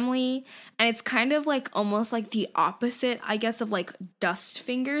family. And it's kind of like almost like the opposite, I guess, of like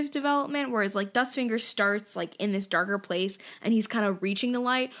Dustfinger's development, whereas like Dustfinger starts like in this darker place and he's kind of reaching the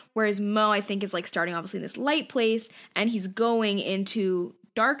light, whereas Mo, I think, is like starting obviously in this light place and he's going into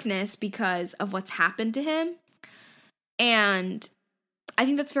darkness because of what's happened to him. And I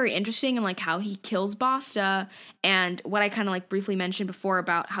think that's very interesting and like how he kills Basta and what I kind of like briefly mentioned before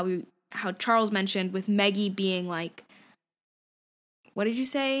about how Charles mentioned with Maggie being like, what did you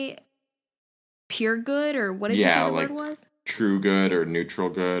say? Pure good, or what did you say the word was? True good or neutral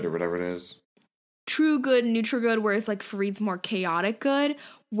good or whatever it is. True good, neutral good, whereas like Fareed's more chaotic good.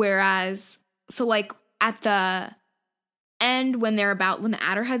 Whereas, so like at the end when the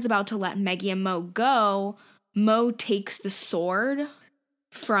Adderhead's about to let Maggie and Mo go, Mo takes the sword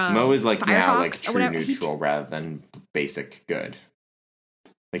from Mo is like now like Firefox or true whatever. neutral rather than basic good.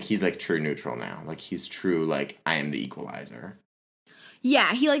 Like he's like true neutral now. Like he's true like I am the equalizer.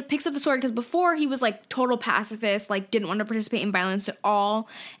 Yeah, he like picks up the sword because before he was like total pacifist, like didn't want to participate in violence at all.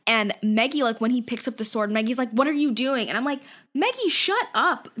 And Meggie, like when he picks up the sword, Meggie's like, "What are you doing?" And I'm like, "Meggie, shut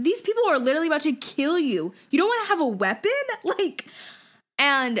up! These people are literally about to kill you. You don't want to have a weapon?" Like,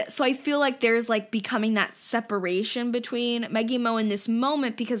 and so I feel like there's like becoming that separation between Meggie and Mo in this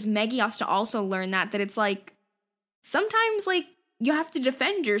moment because Meggie has to also learn that it's like sometimes like you have to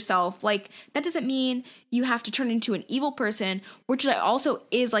defend yourself. Like, that doesn't mean you have to turn into an evil person, which also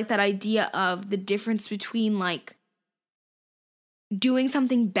is, like, that idea of the difference between, like, doing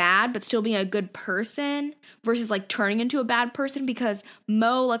something bad but still being a good person versus, like, turning into a bad person because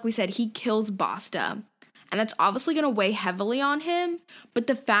Mo, like we said, he kills Basta. And that's obviously going to weigh heavily on him, but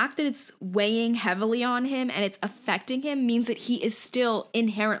the fact that it's weighing heavily on him and it's affecting him means that he is still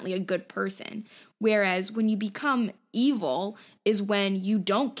inherently a good person. Whereas when you become evil is when you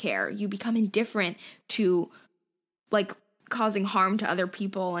don't care. You become indifferent to, like, causing harm to other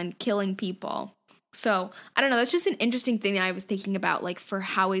people and killing people. So, I don't know. That's just an interesting thing that I was thinking about, like, for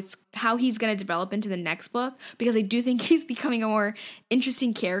how he's going to develop into the next book. Because I do think he's becoming a more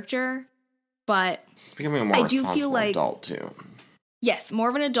interesting character. But he's becoming a more responsible adult, too. Yes, more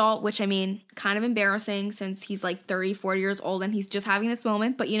of an adult, which, I mean, kind of embarrassing since he's, like, 30, 40 years old and he's just having this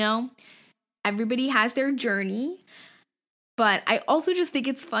moment. But, you know, everybody has their journey. But I also just think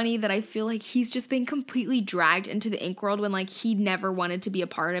it's funny that I feel like he's just been completely dragged into the ink world when, like, he never wanted to be a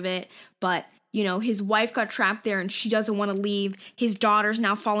part of it. But, you know, his wife got trapped there and she doesn't want to leave. His daughter's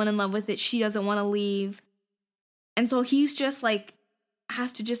now fallen in love with it. She doesn't want to leave. And so he's just, like,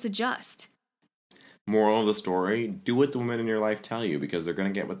 has to just adjust. Moral of the story, do what the women in your life tell you because they're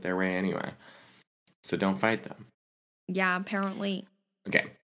going to get what their way anyway. So don't fight them. Yeah, apparently. Okay,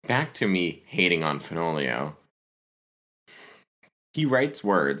 back to me hating on Fenolio. He writes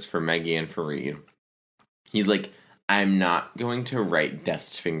words for Meggie and Farid. He's like, I'm not going to write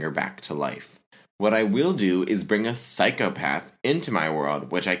Dustfinger back to life. What I will do is bring a psychopath into my world,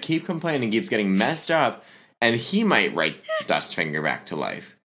 which I keep complaining keeps getting messed up, and he might write Dustfinger back to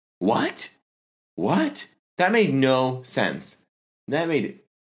life. What? What? That made no sense.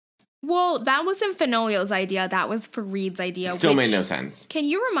 Well, that wasn't Fenolio's idea. That was Farid's idea. Still made no sense. Can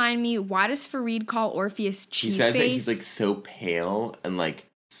you remind me, why does Farid call Orpheus Cheeseface? He says that he's, like, so pale and, like,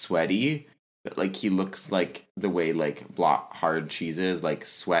 sweaty that, like, he looks like the way, like, hard cheeses, like,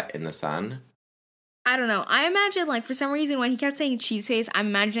 sweat in the sun. I don't know. I imagine, like, for some reason, when he kept saying cheese face, I'm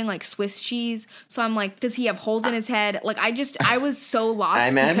imagining, like, Swiss cheese. So I'm like, does he have holes in his head? Like, I was so lost. I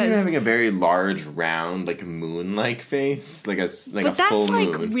imagine him having a very large, round, like, moon-like face. Like a full moon. But that's,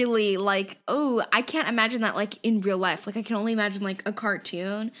 like, really, like, oh, I can't imagine that, like, in real life. Like, I can only imagine, like, a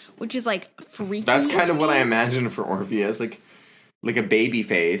cartoon, which is, like, freaky. That's kind of what I imagine for Orpheus. Like a baby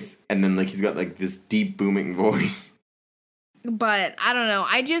face, and then, like, he's got, like, this deep, booming voice. But, I don't know.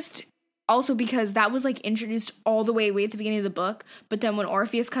 Also, because that was, like, introduced all the way at the beginning of the book. But then when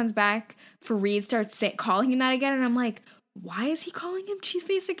Orpheus comes back, Farid starts calling him that again. And I'm like, why is he calling him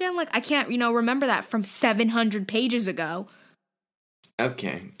Cheeseface again? Like, I can't, remember that from 700 pages ago.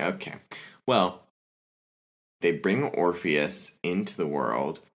 Okay. Well, they bring Orpheus into the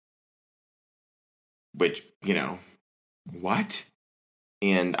world. Which, what?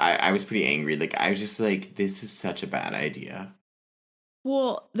 And I was pretty angry. Like, I was just like, this is such a bad idea.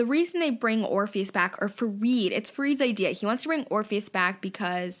 Well, the reason they bring Orpheus back, or Farid, it's Farid's idea. He wants to bring Orpheus back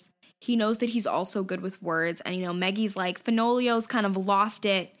because he knows that he's also good with words. And, Meggie's like, Fenolio's kind of lost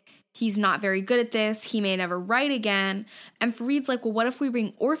it. He's not very good at this. He may never write again. And Farid's like, well, what if we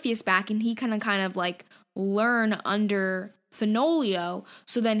bring Orpheus back and he kind of like learn under Fenolio,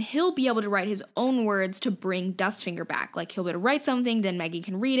 so then he'll be able to write his own words to bring Dustfinger back. Like, he'll be able to write something, then Meggie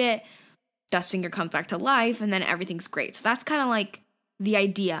can read it, Dustfinger comes back to life, and then everything's great. So that's kind of like the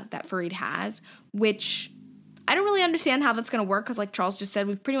idea that Farid has, which I don't really understand how that's going to work, because like Charles just said,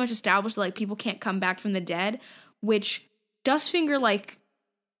 we've pretty much established that like people can't come back from the dead, which Dustfinger like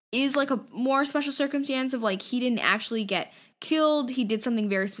is like a more special circumstance of like he didn't actually get killed, he did something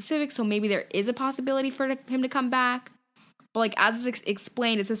very specific, so maybe there is a possibility for him to come back. But like as it's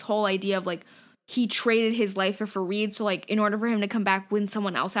explained, it's this whole idea of like he traded his life for Farid, so like in order for him to come back, wouldn't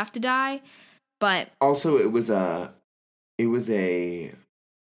someone else have to die? But also it was a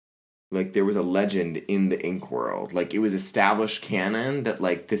like there was a legend in the Ink world. Like it was established canon that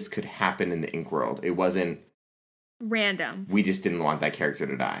like this could happen in the Ink world. It wasn't random. We just didn't want that character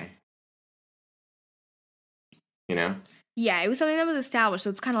to die. You know? Yeah, it was something that was established. So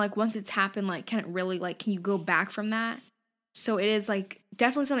it's kind of like once it's happened, like, can it really, like, can you go back from that? So it is, like,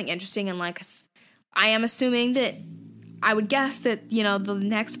 definitely something interesting. And, like, I am assuming that I would guess that, you know, the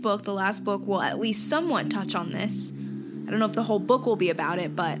next book, the last book, will at least somewhat touch on this. I don't know if the whole book will be about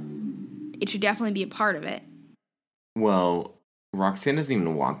it, but it should definitely be a part of it. Well, Roxanne doesn't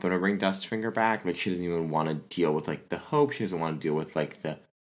even want them to bring Dustfinger back. Like, she doesn't even want to deal with, like, the hope. She doesn't want to deal with, like, the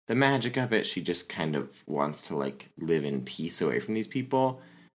magic of it. She just kind of wants to, like, live in peace away from these people.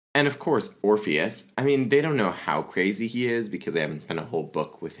 And, of course, Orpheus. I mean, they don't know how crazy he is because they haven't spent a whole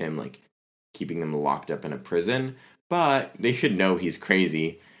book with him, like, keeping them locked up in a prison. But they should know he's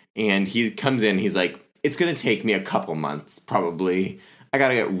crazy. And he comes in, he's like, it's going to take me a couple months, probably. I got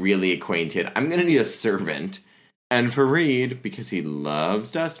to get really acquainted. I'm going to need a servant. And Farid, because he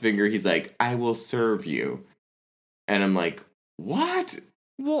loves Dustfinger, he's like, I will serve you. And I'm like, what?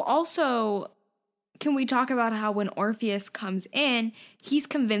 Well, also, can we talk about how when Orpheus comes in, he's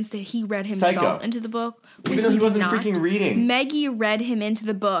convinced that he read himself Psycho. into the book. Even though he wasn't did not. freaking reading. Maggie read him into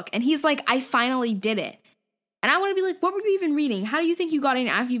the book, and he's like, I finally did it. And I want to be like, what were you even reading? How do you think you got in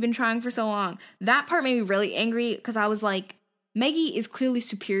after you've been trying for so long? That part made me really angry, because I was like, Maggie is clearly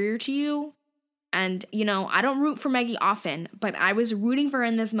superior to you. And, you know, I don't root for Maggie often, but I was rooting for her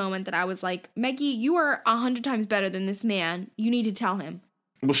in this moment that I was like, Maggie, you are 100 times better than this man. You need to tell him.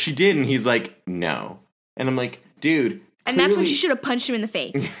 Well, she did, and he's like, no. And I'm like, dude. And that's when she should have punched him in the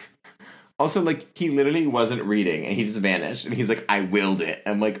face. Also, like, he literally wasn't reading, and he just vanished. And he's like, I willed it.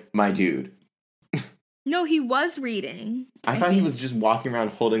 I'm like, my dude. No, he was reading. I thought he was just walking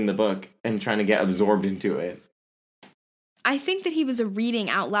around holding the book and trying to get absorbed into it. I think that he was reading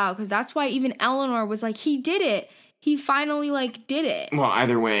out loud, because that's why even Eleanor was like, he did it. He finally, like, did it. Well,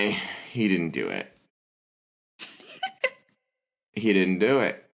 either way, he didn't do it. He didn't do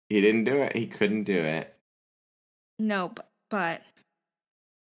it. He didn't do it. He couldn't do it. No, but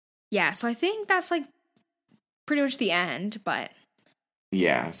yeah, so I think that's, like, pretty much the end, but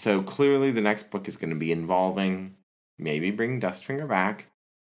Yeah, so clearly the next book is going to be involving maybe bringing Dustfinger back.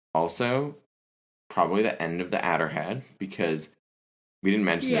 Also, probably the end of the Adderhead, because we didn't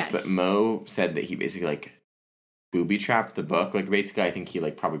mention this, but Mo said that he basically, like, booby-trapped the book. Like, basically, I think he,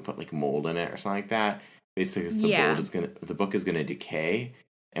 like, probably put, like, mold in it or something like that. Basically, the book is gonna decay,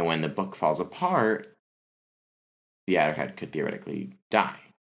 and when the book falls apart, the Adderhead could theoretically die.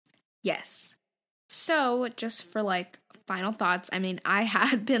 yes. So, just for, like, final thoughts, I mean, I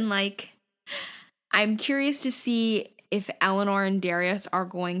had been, like, I'm curious to see if Eleanor and Darius are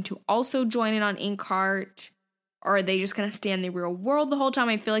going to also join in on Inkheart, or are they just going to stay in the real world the whole time?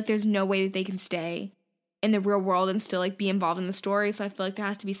 I feel like there's no way that they can stay in the real world and still, like, be involved in the story, so I feel like there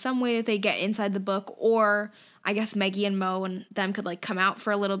has to be some way that they get inside the book, or I guess Maggie and Mo and them could, like, come out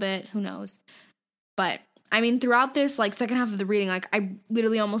for a little bit, who knows. But, I mean, throughout this, like, second half of the reading, like, I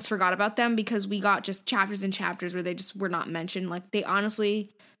literally almost forgot about them, because we got just chapters and chapters where they just were not mentioned. Like, they honestly,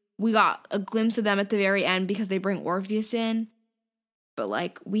 we got a glimpse of them at the very end because they bring Orpheus in, but,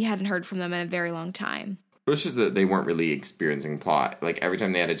 like, we hadn't heard from them in a very long time. It's just that they weren't really experiencing plot. Like, every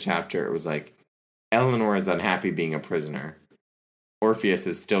time they had a chapter, it was like, Eleanor is unhappy being a prisoner. Orpheus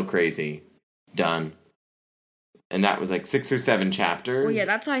is still crazy. Done. And that was like 6 or 7 chapters. Well, yeah,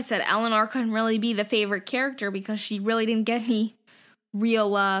 that's why I said Eleanor couldn't really be the favorite character, because she really didn't get any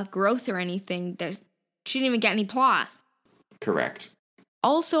real growth or anything. She didn't even get any plot. Correct.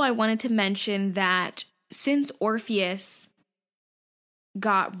 Also, I wanted to mention that since Orpheus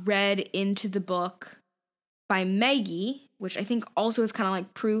got read into the book by Maggie, which I think also is kind of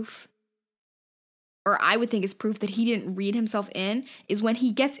like proof, or I would think is proof that he didn't read himself in, is when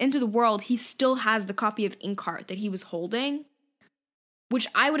he gets into the world, he still has the copy of Inkheart that he was holding, which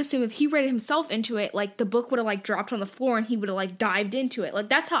I would assume if he read himself into it, like, the book would have, like, dropped on the floor and he would have, like, dived into it. Like,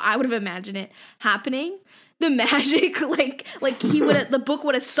 that's how I would have imagined it happening. The magic, like he would have, the book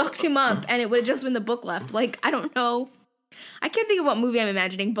would have sucked him up and it would have just been the book left. Like, I don't know. I can't think of what movie I'm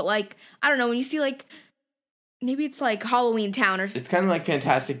imagining, but, like, I don't know, when you see, like, maybe it's like Halloween Town or... It's kind of like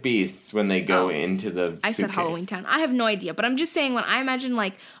Fantastic Beasts when they go into the I said Halloween Town. I have no idea, but I'm just saying, when I imagine,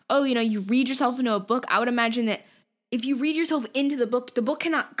 like, oh, you know, you read yourself into a book, I would imagine that if you read yourself into the book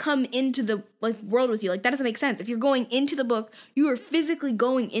cannot come into the, like, world with you. Like, that doesn't make sense. If you're going into the book, you are physically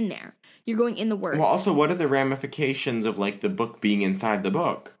going in there. You're going in the words. Well, also, what are the ramifications of, like, the book being inside the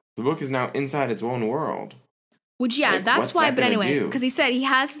book? The book is now inside its own world. Which, yeah, like, that's why, but anyway, do? because he said he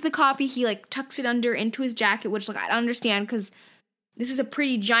has the copy, he, like, tucks it under into his jacket, which, like, I understand, because this is a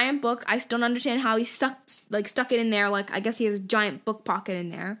pretty giant book. I still don't understand how he stuck it in there. Like, I guess he has a giant book pocket in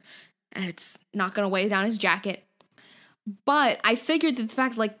there, and it's not going to weigh down his jacket. But I figured that the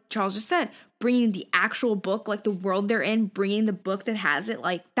fact, like Charles just said, bringing the actual book, like the world they're in, bringing the book that has it,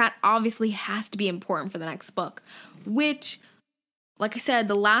 like that obviously has to be important for the next book, which, like I said,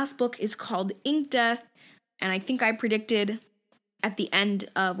 the last book is called Ink Death, and I think I predicted at the end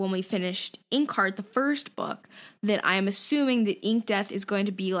of when we finished Inkheart, the first book, that I am assuming that Ink Death is going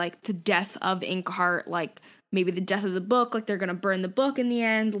to be like the death of Inkheart, like maybe the death of the book, like they're going to burn the book in the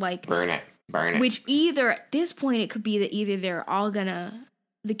end, like burn it. Which either, at this point, it could be that either they're all gonna,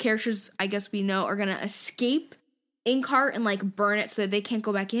 the characters, I guess we know, are gonna escape Inkheart and like burn it so that they can't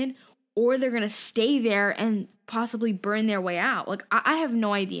go back in, or they're gonna stay there and possibly burn their way out. Like, I have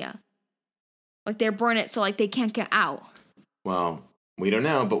no idea. Like, they're burn it so like they can't get out. Well, we don't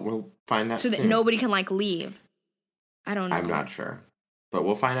know, but we'll find out soon. So that nobody can like leave. I don't know. I'm not sure. But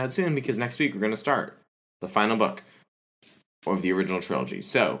we'll find out soon because next week we're going to start the final book of the original trilogy.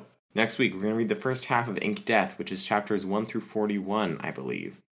 So, next week we're going to read the first half of Ink Death, which is chapters 1 through 41, I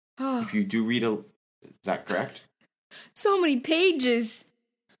believe. Oh. If you do read is that correct? So many pages.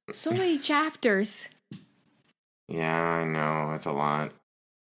 So many chapters. Yeah, I know. It's a lot.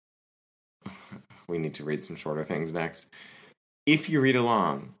 We need to read some shorter things next. If you read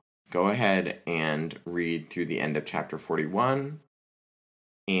along, go ahead and read through the end of chapter 41.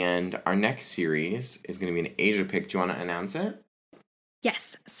 And our next series is going to be an Asia pick. Do you want to announce it?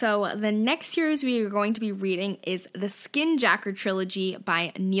 Yes. So the next series we are going to be reading is the Skinjacker trilogy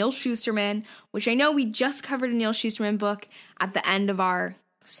by Neal Shusterman, which I know we just covered a Neal Shusterman book at the end of our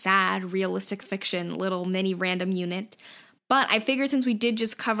sad realistic fiction little mini random unit. But I figured since we did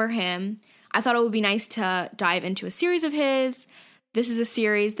just cover him, I thought it would be nice to dive into a series of his. This is a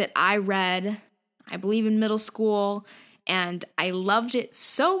series that I read, I believe, in middle school, and I loved it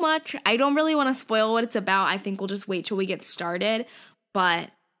so much. I don't really want to spoil what it's about. I think we'll just wait till we get started.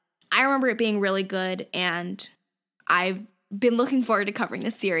 But I remember it being really good, and I've been looking forward to covering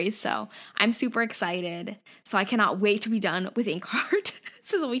this series, so I'm super excited. So I cannot wait to be done with Inkheart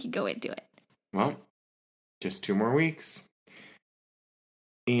so that we can go into it. Well, just 2 more weeks.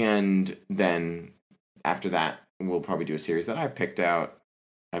 And then after that, we'll probably do a series that I picked out.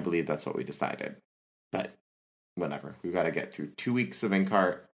 I believe that's what we decided. But whatever. We've got to get through 2 weeks of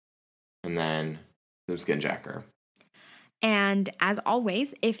Inkheart and then the Skinjacker. And as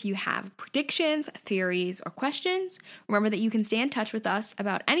always, if you have predictions, theories, or questions, remember that you can stay in touch with us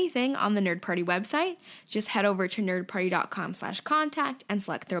about anything on the Nerd Party website. Just head over to nerdparty.com/contact and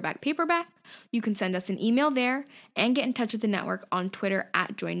select Throwback Paperback. You can send us an email there and get in touch with the network on Twitter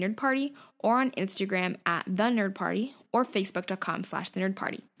at Join Nerd Party or on Instagram at The Nerd Party or Facebook.com/The Nerd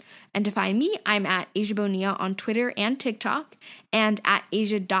Party. And to find me, I'm at Asia Bonilla on Twitter and TikTok and at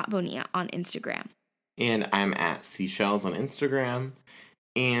Asia.Bonilla on Instagram. And I'm at Seashells on Instagram.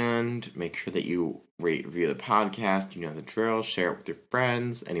 And make sure that you rate, review the podcast. You know the drill. Share it with your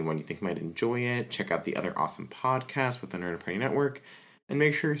friends. Anyone you think might enjoy it. Check out the other awesome podcasts with the Nerd Party Network. And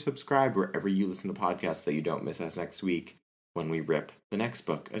make sure you're subscribed wherever you listen to podcasts so you don't miss us next week when we rip the next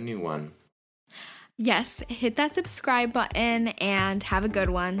book, a new one. Yes, hit that subscribe button and have a good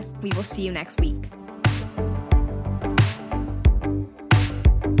one. We will see you next week.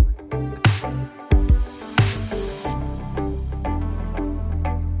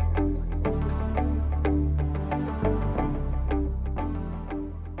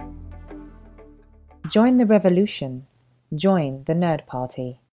 Join the revolution. Join the Nerd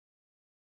Party.